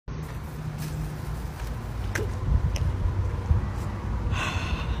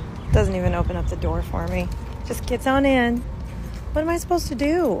Doesn't even open up the door for me. Just gets on in. What am I supposed to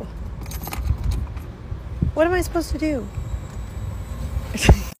do? What am I supposed to do?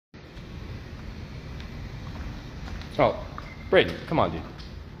 Oh, Brayden, come on, dude.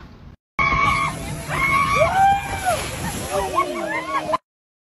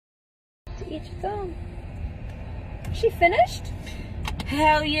 To each its own. She finished?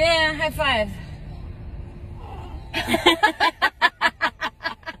 Hell yeah, high five.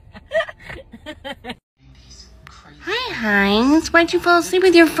 Hi, Heinz. Why'd you fall asleep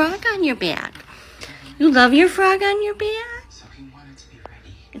with your frog on your back? You love your frog on your back?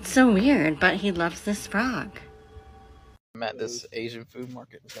 It's so weird, but he loves this frog. I'm at this Asian food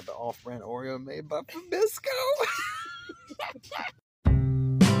market. We got the off-brand Oreo made by Fabisco.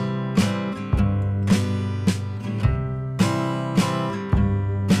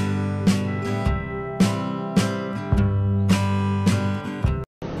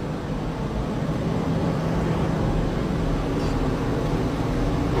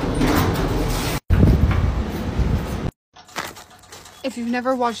 If you've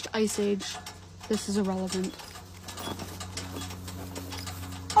never watched Ice Age, this is irrelevant.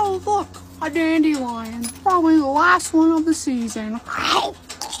 Oh look, a dandelion. Probably the last one of the season.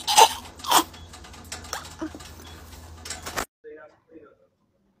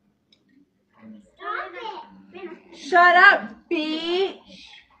 Shut up, bitch.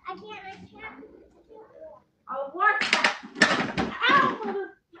 I can't. Oh, what?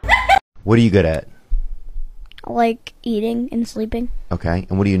 What are you good at? I like eating and sleeping. Okay,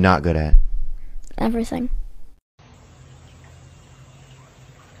 and what are you not good at? Everything.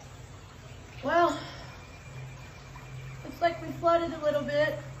 Well, looks like we flooded a little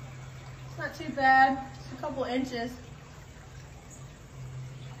bit. It's not too bad. Just a couple inches.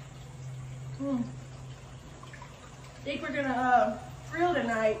 Think we're gonna grill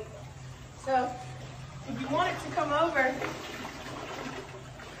tonight. So if you wanted to come over,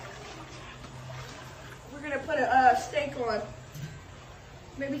 we're gonna put a steak on.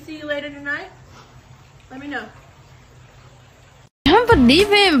 Maybe see you later tonight. Let me know. I can't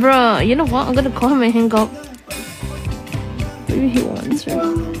believe it, bro. You know what? I'm gonna call him and hang up. Maybe he wants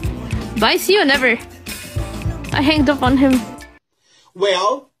her. Bye, see you never. I hanged up on him.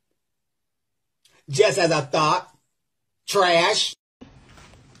 Well, just as I thought, trash.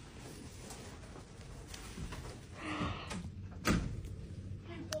 My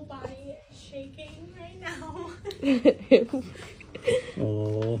whole body is shaking right now.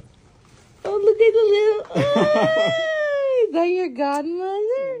 Oh. Oh, look at the little. Oh, is that your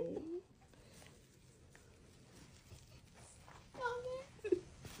godmother?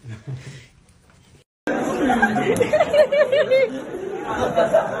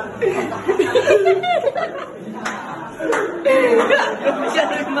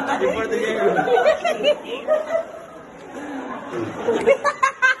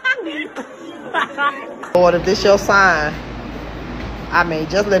 Lord, if this your sign, I mean,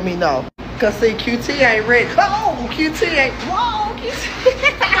 just let me know. Cause see, QT ain't ready. Oh, QT ain't. Whoa, QT.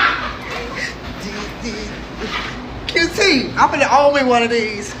 QT, I'm gonna own me one of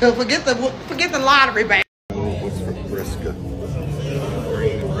these. Forget the lottery, baby. What's for brisket?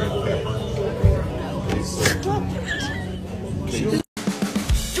 Green and red pepper.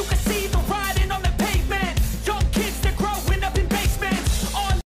 You can see the riding on the pavement. Young kids that growing up in basements.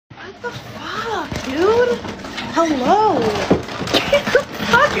 What the fuck, dude? Hello. Get the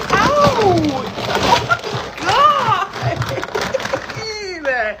fuck out. Oh my god.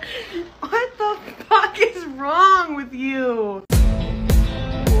 What the fuck is wrong with you?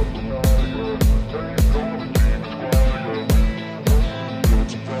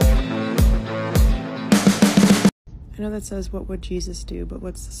 I know that says, what would Jesus do, but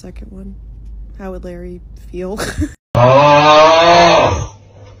what's the second one? How would Larry feel? Oh!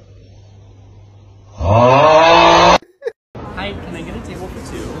 Hi, can I get a table for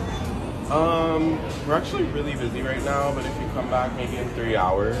two? We're actually really busy right now, but if you come back maybe in 3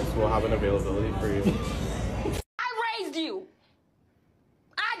 hours, we'll have an availability for you. I raised you.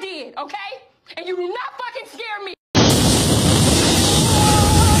 I did, okay? And you do not fucking scare me.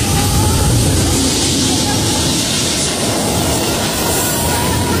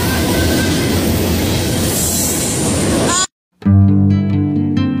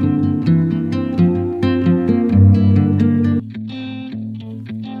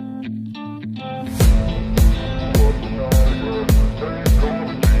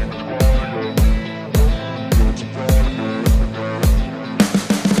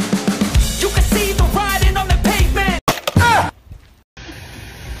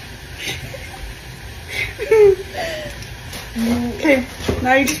 Okay.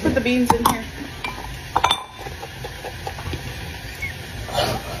 Now you just put the beans in here.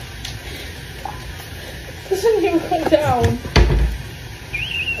 Doesn't even go down.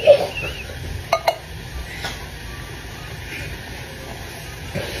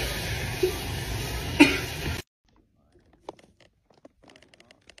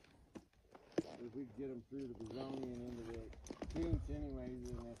 If we get them through the Bizoni and into the Kinks anyways,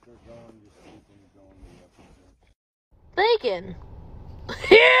 and if they're going, just keep them going the episode. Bacon.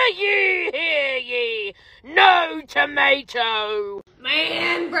 Hear ye, hear ye. No tomato.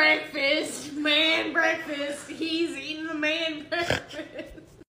 Man breakfast. Man breakfast. He's eating the man breakfast.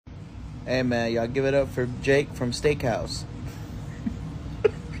 Hey man, y'all give it up for Jake from Steakhouse.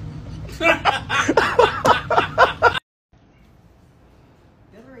 He's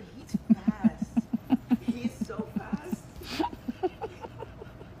fast. He's so fast.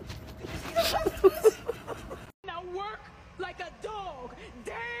 Now work like a dog,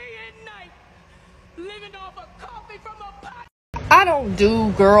 day and night, living off a coffee from a pot. I don't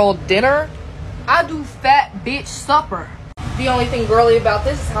do girl dinner. I do fat bitch supper. The only thing girly about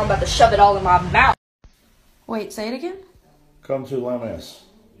this is how I'm about to shove it all in my mouth. Wait, say it again? Come to La Messe.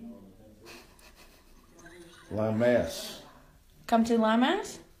 La Messe. Come to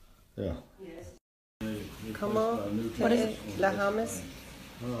Limass? Yeah. Come on. What is it? La hummus.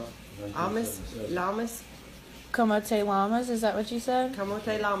 Hummus. Lamas. Como te llamas? Is that what you said? Como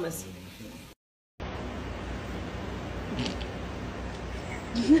te llamas?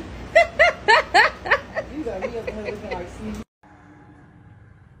 You got me up there looking like sleep.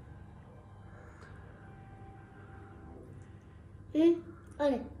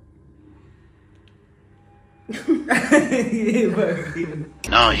 Okay.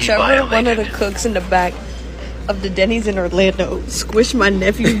 Trevor, one of the cooks in the back of the Denny's in Orlando, squished my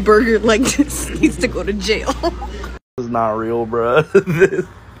nephew's burger like this. Needs to go to jail. This is not real, bruh.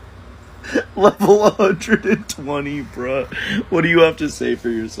 Level 120, bruh. What do you have to say for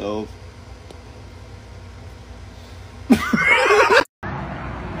yourself?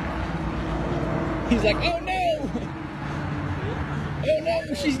 He's like, oh no! Oh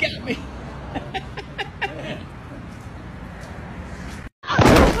no, she's got me.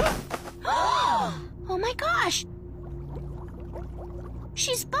 Oh my gosh!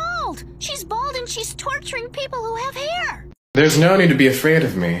 She's bald! She's bald and she's torturing people who have hair! There's no need to be afraid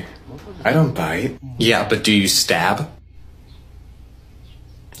of me. I don't bite. Yeah, but do you stab?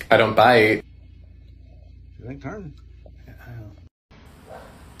 I don't bite. You think turn?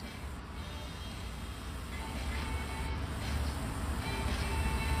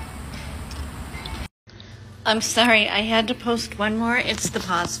 I'm sorry, I had to post one more. It's the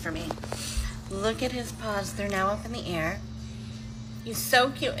paws for me. Look at his paws. They're now up in the air. He's so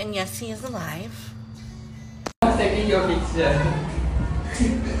cute, and yes, he is alive.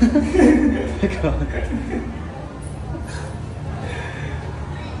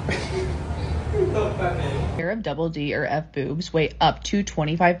 Pair of double D or F boobs weigh up to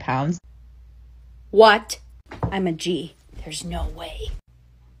 25 pounds. What? I'm a G. There's no way.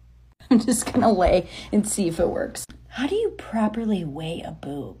 I'm just gonna lay and see if it works. How do you properly weigh a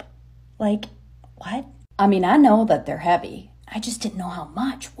boob? Like, what? I mean, I know that they're heavy. I just didn't know how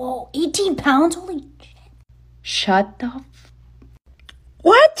much. Whoa, 18 pounds? Holy shit. Shut the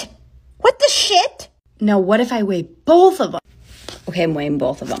What? What the shit? Now, what if I weigh both of them? Okay, I'm weighing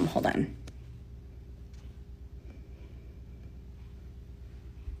both of them. Hold on.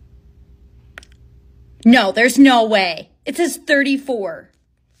 No, there's no way. It says 34.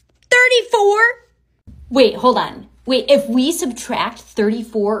 34? Wait, hold on. Wait, if we subtract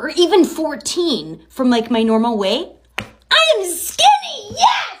 34 or even 14 from like my normal weight, I am skinny,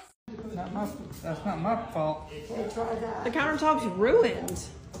 yes! That's not my fault. The countertop's ruined.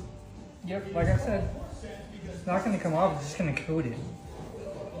 Yep, like I said, it's not going to come off, it's just going to coat it.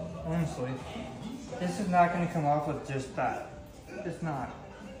 Honestly. This is not going to come off with just that. It's not.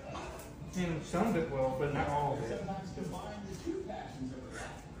 I mean, some of it will, but not all of it.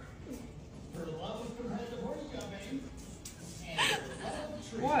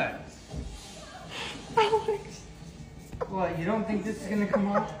 What? Alex. What, you don't think this is going to come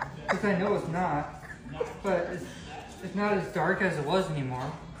off? Because I know it's not. But it's not as dark as it was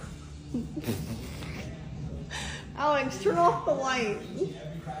anymore. Alex, turn off the light.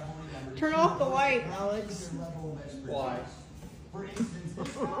 Turn off the light, Alex. Why?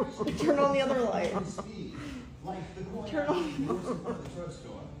 Turn on the other light. Turn on.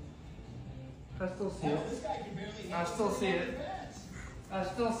 I still see it. I still see it. I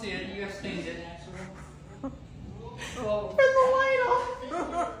still see it. You have stained it. Oh. Turn the light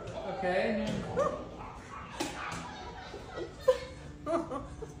off. Okay.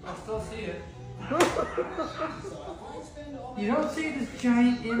 You don't see this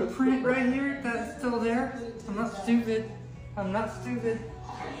giant imprint right here that's still there? I'm not stupid. I'm not stupid.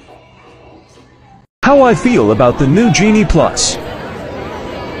 How I feel about the new Genie Plus.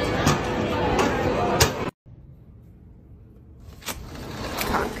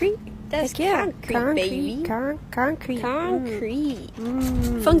 Concrete? That's concrete, baby. Concrete. Concrete.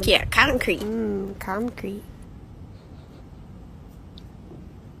 Funky, concrete. Concrete.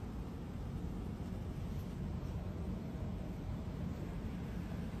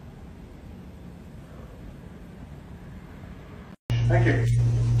 Thank you.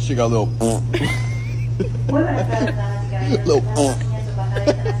 She got a little little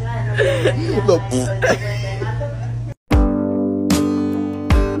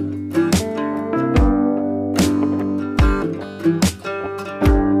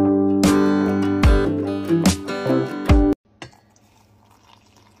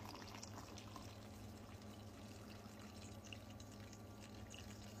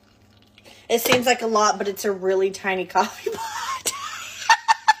It seems like a lot, but it's a really tiny coffee pot.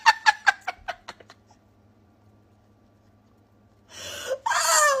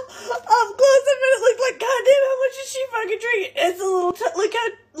 Up close, I made it look like, goddamn, how much is she fucking drinking? It's a little, look how,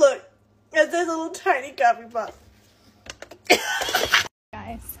 look, it's a little tiny coffee pot.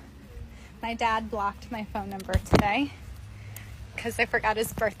 Guys, my dad blocked my phone number today because I forgot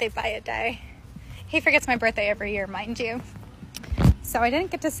his birthday by a day. He forgets my birthday every year, mind you. So I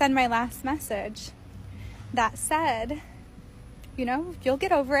didn't get to send my last message. That said, you know, you'll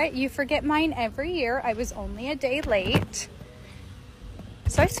get over it. You forget mine every year. I was only a day late.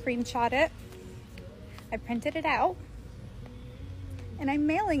 So I screenshot it. I printed it out. And I'm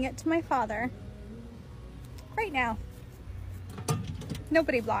mailing it to my father. Right now.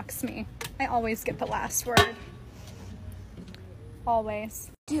 Nobody blocks me. I always get the last word.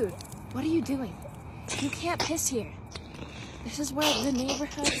 Always. Dude, what are you doing? You can't piss here. This is where the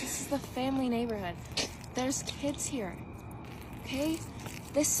neighborhood, this is the family neighborhood. There's kids here, okay?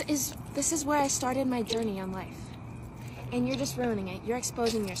 This is where I started my journey on life. And you're just ruining it. You're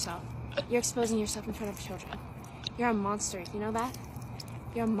exposing yourself. You're exposing yourself in front of children. You're a monster, you know that?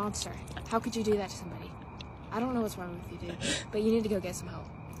 You're a monster. How could you do that to somebody? I don't know what's wrong with you, dude, but you need to go get some help.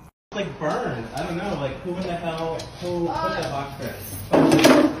 Like burned. I don't know, like who in the hell, who put that box there?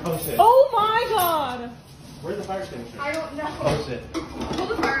 Oh shit. Oh my god! Where's the fire extinguisher? I don't know. Oh shit. Pull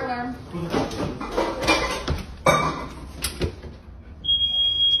the fire alarm. Pull the fire extinguisher.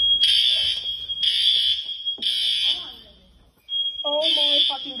 Oh my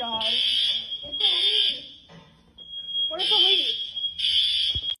fucking god. It's a leak. What is a leak?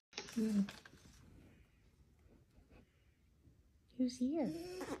 Who's here?